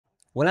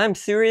When I'm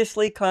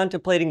seriously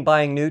contemplating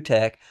buying new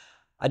tech,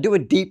 I do a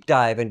deep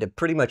dive into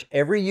pretty much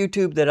every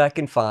YouTube that I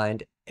can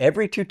find,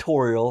 every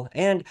tutorial,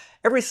 and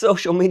every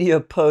social media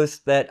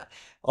post that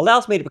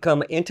allows me to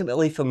become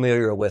intimately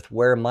familiar with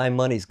where my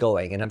money's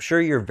going, and I'm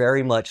sure you're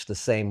very much the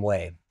same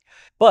way.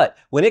 But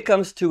when it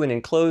comes to an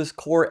enclosed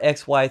Core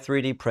XY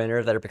 3D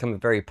printer that are becoming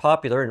very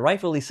popular, and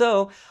rightfully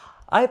so,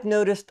 I've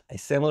noticed a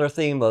similar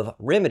theme of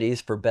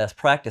remedies for best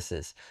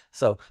practices.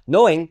 So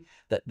knowing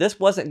that this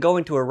wasn't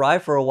going to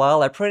arrive for a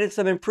while, I printed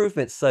some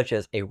improvements such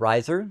as a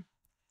riser,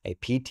 a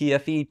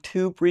PTFE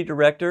tube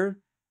redirector,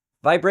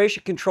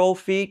 vibration control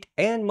feet,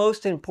 and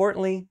most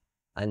importantly,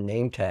 a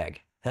name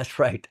tag. That's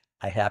right,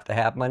 I have to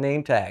have my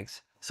name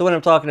tags. So when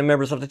I'm talking to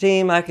members of the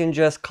team, I can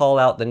just call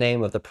out the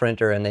name of the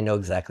printer and they know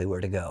exactly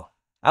where to go.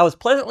 I was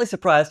pleasantly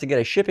surprised to get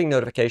a shipping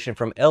notification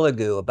from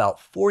Elegoo about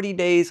 40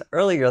 days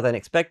earlier than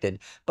expected,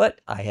 but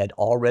I had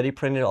already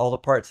printed all the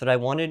parts that I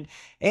wanted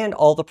and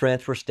all the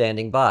prints were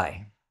standing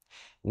by.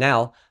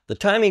 Now, the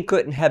timing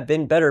couldn't have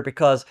been better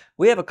because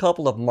we have a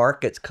couple of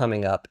markets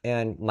coming up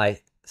and my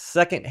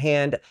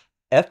second-hand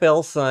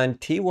FL Sun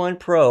T1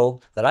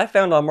 Pro that I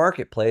found on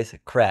Marketplace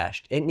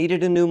crashed. It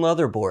needed a new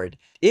motherboard.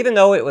 Even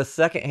though it was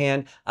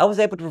secondhand, I was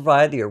able to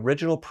provide the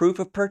original proof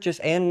of purchase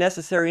and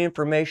necessary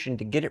information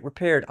to get it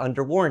repaired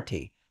under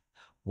warranty.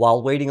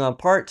 While waiting on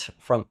parts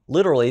from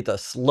literally the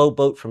slow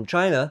boat from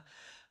China,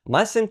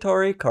 my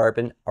Centauri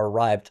Carbon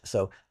arrived,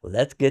 so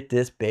let's get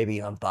this baby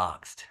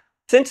unboxed.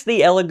 Since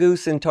the Elegoo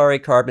Centauri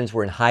Carbons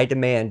were in high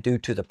demand due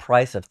to the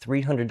price of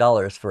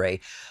 $300 for a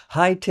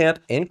high-temp,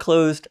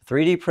 enclosed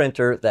 3D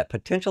printer that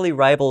potentially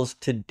rivals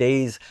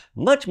today's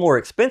much more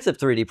expensive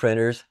 3D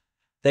printers,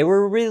 they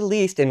were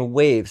released in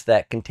waves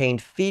that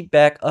contained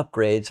feedback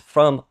upgrades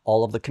from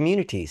all of the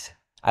communities.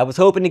 I was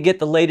hoping to get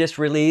the latest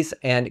release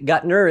and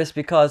got nervous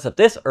because of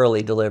this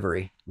early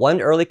delivery.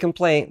 One early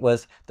complaint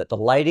was that the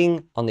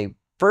lighting on the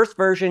first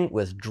version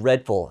was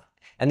dreadful.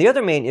 And the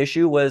other main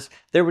issue was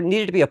there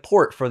needed to be a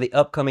port for the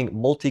upcoming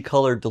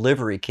multicolored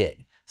delivery kit.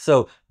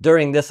 So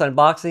during this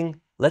unboxing,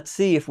 let's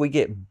see if we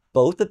get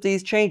both of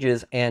these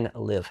changes and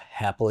live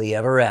happily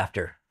ever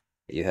after.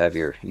 You have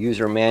your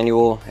user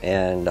manual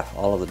and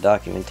all of the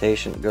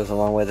documentation that goes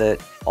along with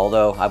it.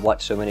 Although I've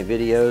watched so many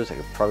videos, I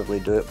could probably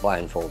do it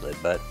blindfolded,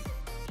 but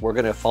we're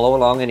gonna follow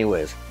along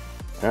anyways.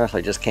 Honestly,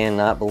 I just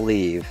cannot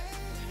believe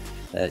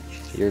that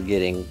you're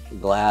getting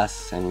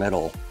glass and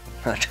metal,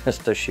 not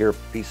just a sheer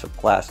piece of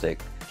plastic.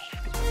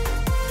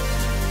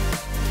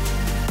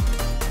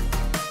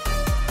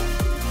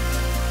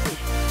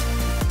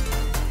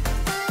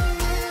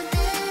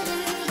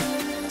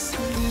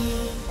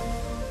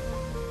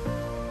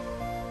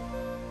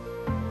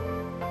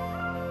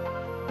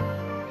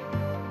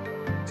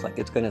 Looks like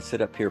it's going to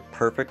sit up here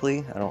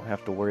perfectly. I don't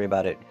have to worry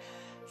about it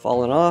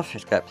falling off.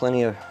 It's got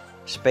plenty of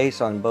space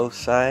on both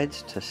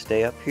sides to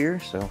stay up here,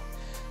 so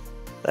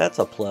that's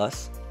a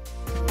plus.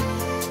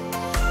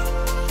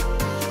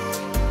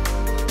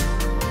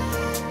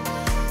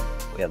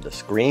 We have the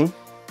screen,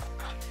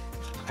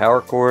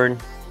 power cord,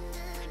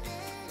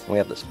 we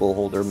have the spool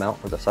holder mount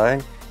for the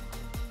side,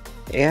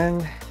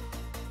 and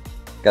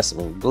got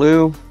some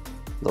glue,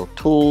 little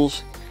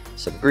tools,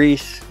 some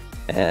grease,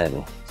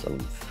 and some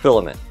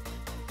filament.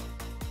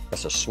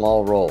 That's a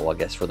small roll, I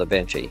guess, for the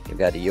Benchy. You've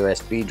got a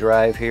USB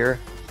drive here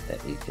that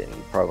you can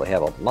probably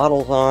have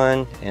models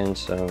on, and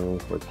some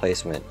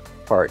replacement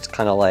parts,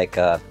 kind of like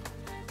a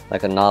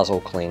nozzle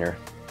cleaner.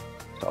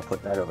 So I'll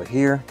put that over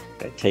here.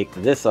 I take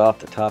this off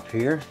the top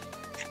here.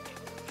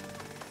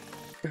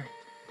 This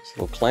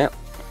little clamp.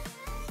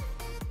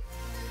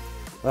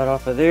 Right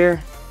off of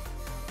there.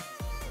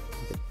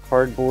 The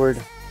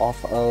cardboard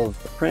off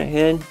of the print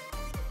head.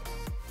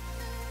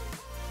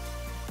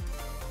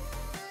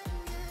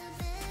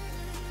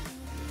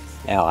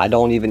 Now I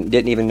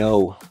didn't even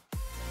know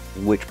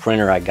which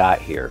printer I got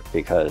here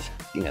because,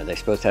 you know, they're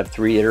supposed to have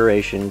 3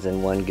 iterations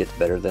and one gets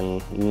better than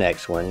the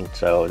next one.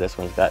 So this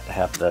one's got to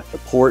have the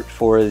port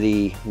for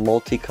the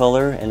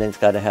multicolor, and then it's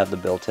got to have the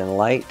built-in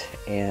light.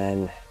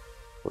 And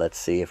let's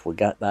see if we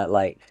got that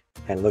light.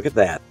 And look at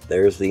that,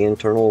 there's the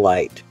internal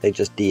light. They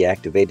just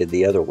deactivated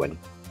the other one.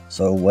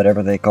 So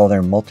whatever they call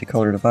their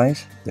multicolor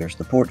device, there's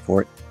the port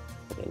for it.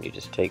 And then you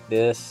just take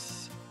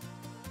this,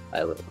 apply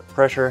a little bit of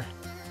pressure,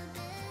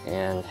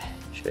 and it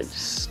should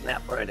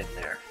snap right in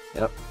there.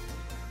 Yep.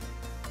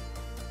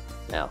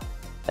 Now,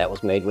 that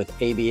was made with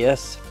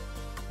ABS,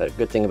 but a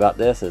good thing about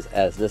this is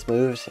as this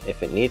moves,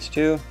 if it needs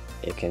to,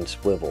 it can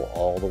swivel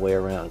all the way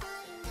around.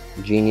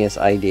 Genius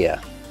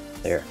idea.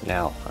 There,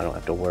 now I don't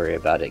have to worry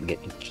about it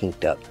getting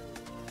kinked up.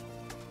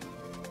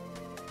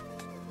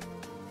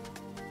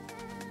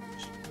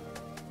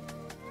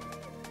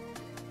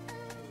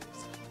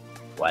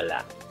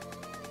 Voila.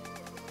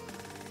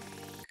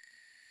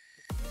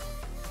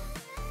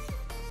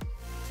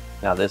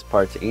 Now this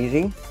part's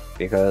easy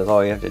because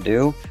all you have to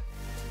do,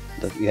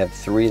 you have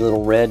 3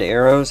 little red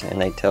arrows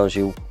and it tells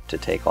you to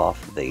take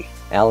off the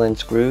Allen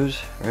screws.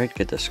 All right,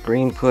 get the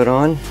screen put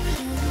on.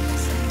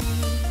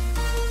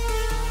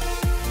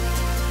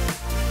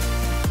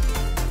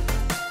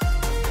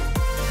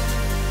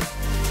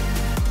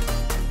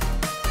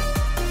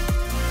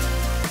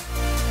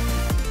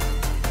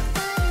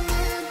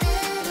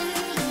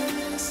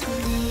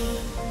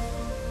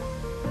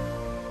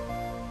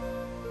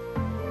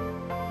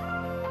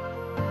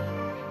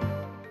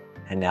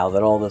 now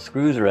that all the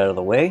screws are out of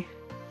the way,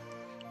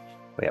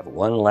 we have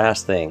one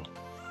last thing.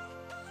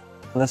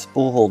 The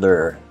spool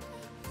holder.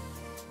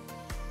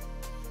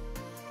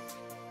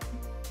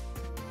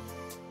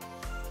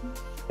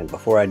 And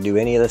before I do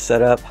any of the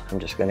setup, I'm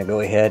just going to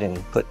go ahead and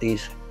put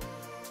these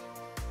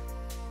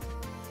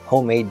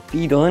homemade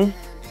feet on.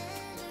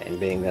 And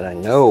being that I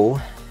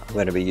know I'm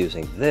going to be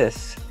using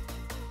this,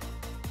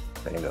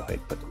 I'm going to go ahead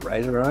and put the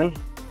riser on.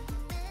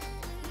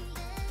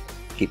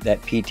 Keep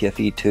that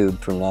PTFE tube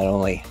from not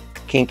only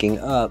kinking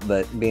up,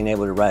 but being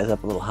able to rise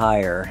up a little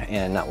higher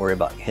and not worry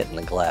about hitting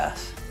the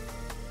glass.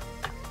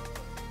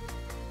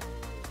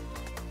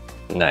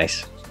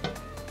 Nice.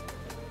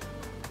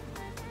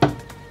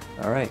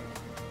 All right.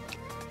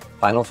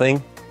 Final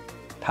thing,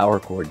 power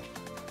cord.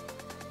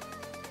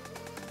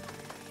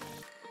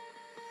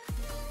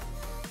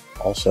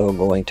 Also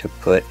going to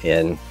put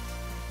in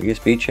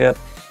USB chip.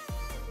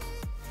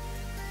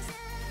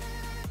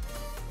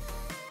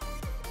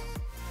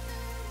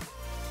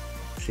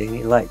 See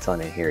any lights on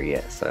it here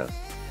yet, so.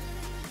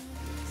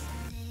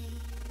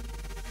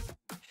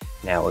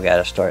 Now we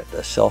gotta start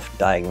the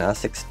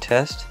self-diagnostics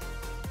test.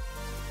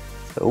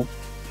 So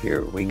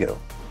here we go.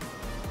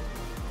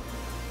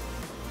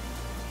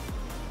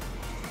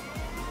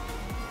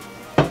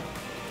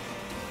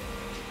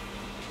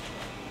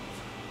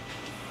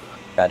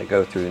 Got to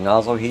go through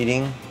nozzle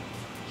heating,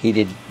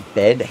 heated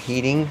bed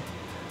heating,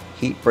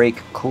 heat break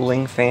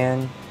cooling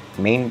fan,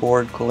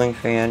 mainboard cooling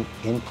fan,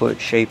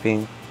 input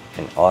shaping,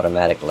 and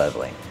automatic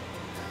leveling.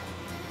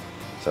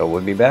 So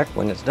we'll be back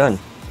when it's done.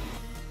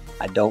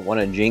 I don't want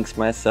to jinx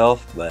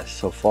myself, but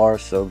so far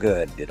so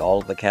good. Did all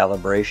of the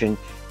calibration,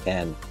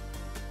 and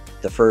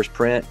the first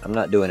print, I'm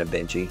not doing a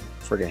benchy.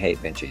 Friggin'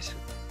 hate benchies.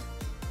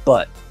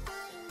 But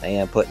I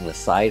am putting the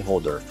side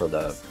holder for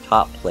the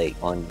top plate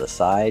on the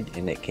side,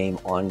 and it came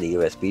on the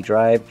USB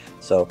drive,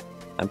 so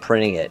I'm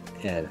printing it,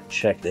 and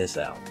check this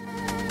out.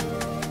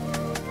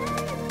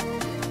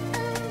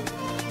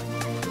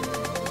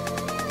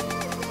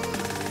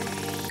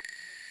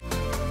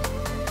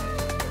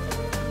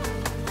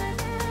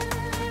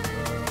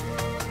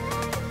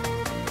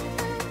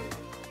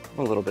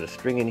 A little bit of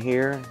string in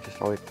here,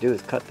 just all we have to do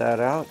is cut that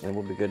out and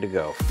we'll be good to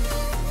go.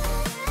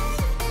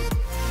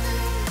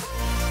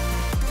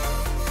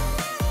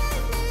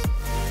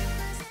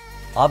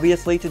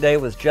 Obviously today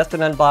was just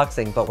an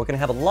unboxing, but we're going to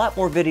have a lot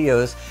more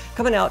videos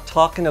coming out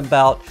talking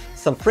about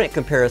some print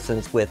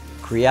comparisons with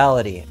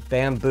Creality,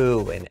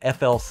 Bamboo, and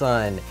FL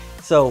Sun.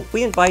 So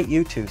we invite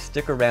you to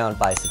stick around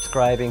by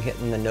subscribing,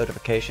 hitting the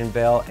notification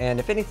bell, and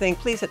if anything,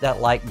 please hit that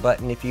like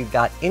button if you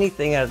got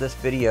anything out of this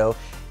video,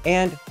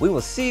 and we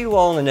will see you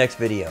all in the next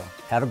video.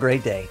 Have a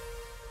great day.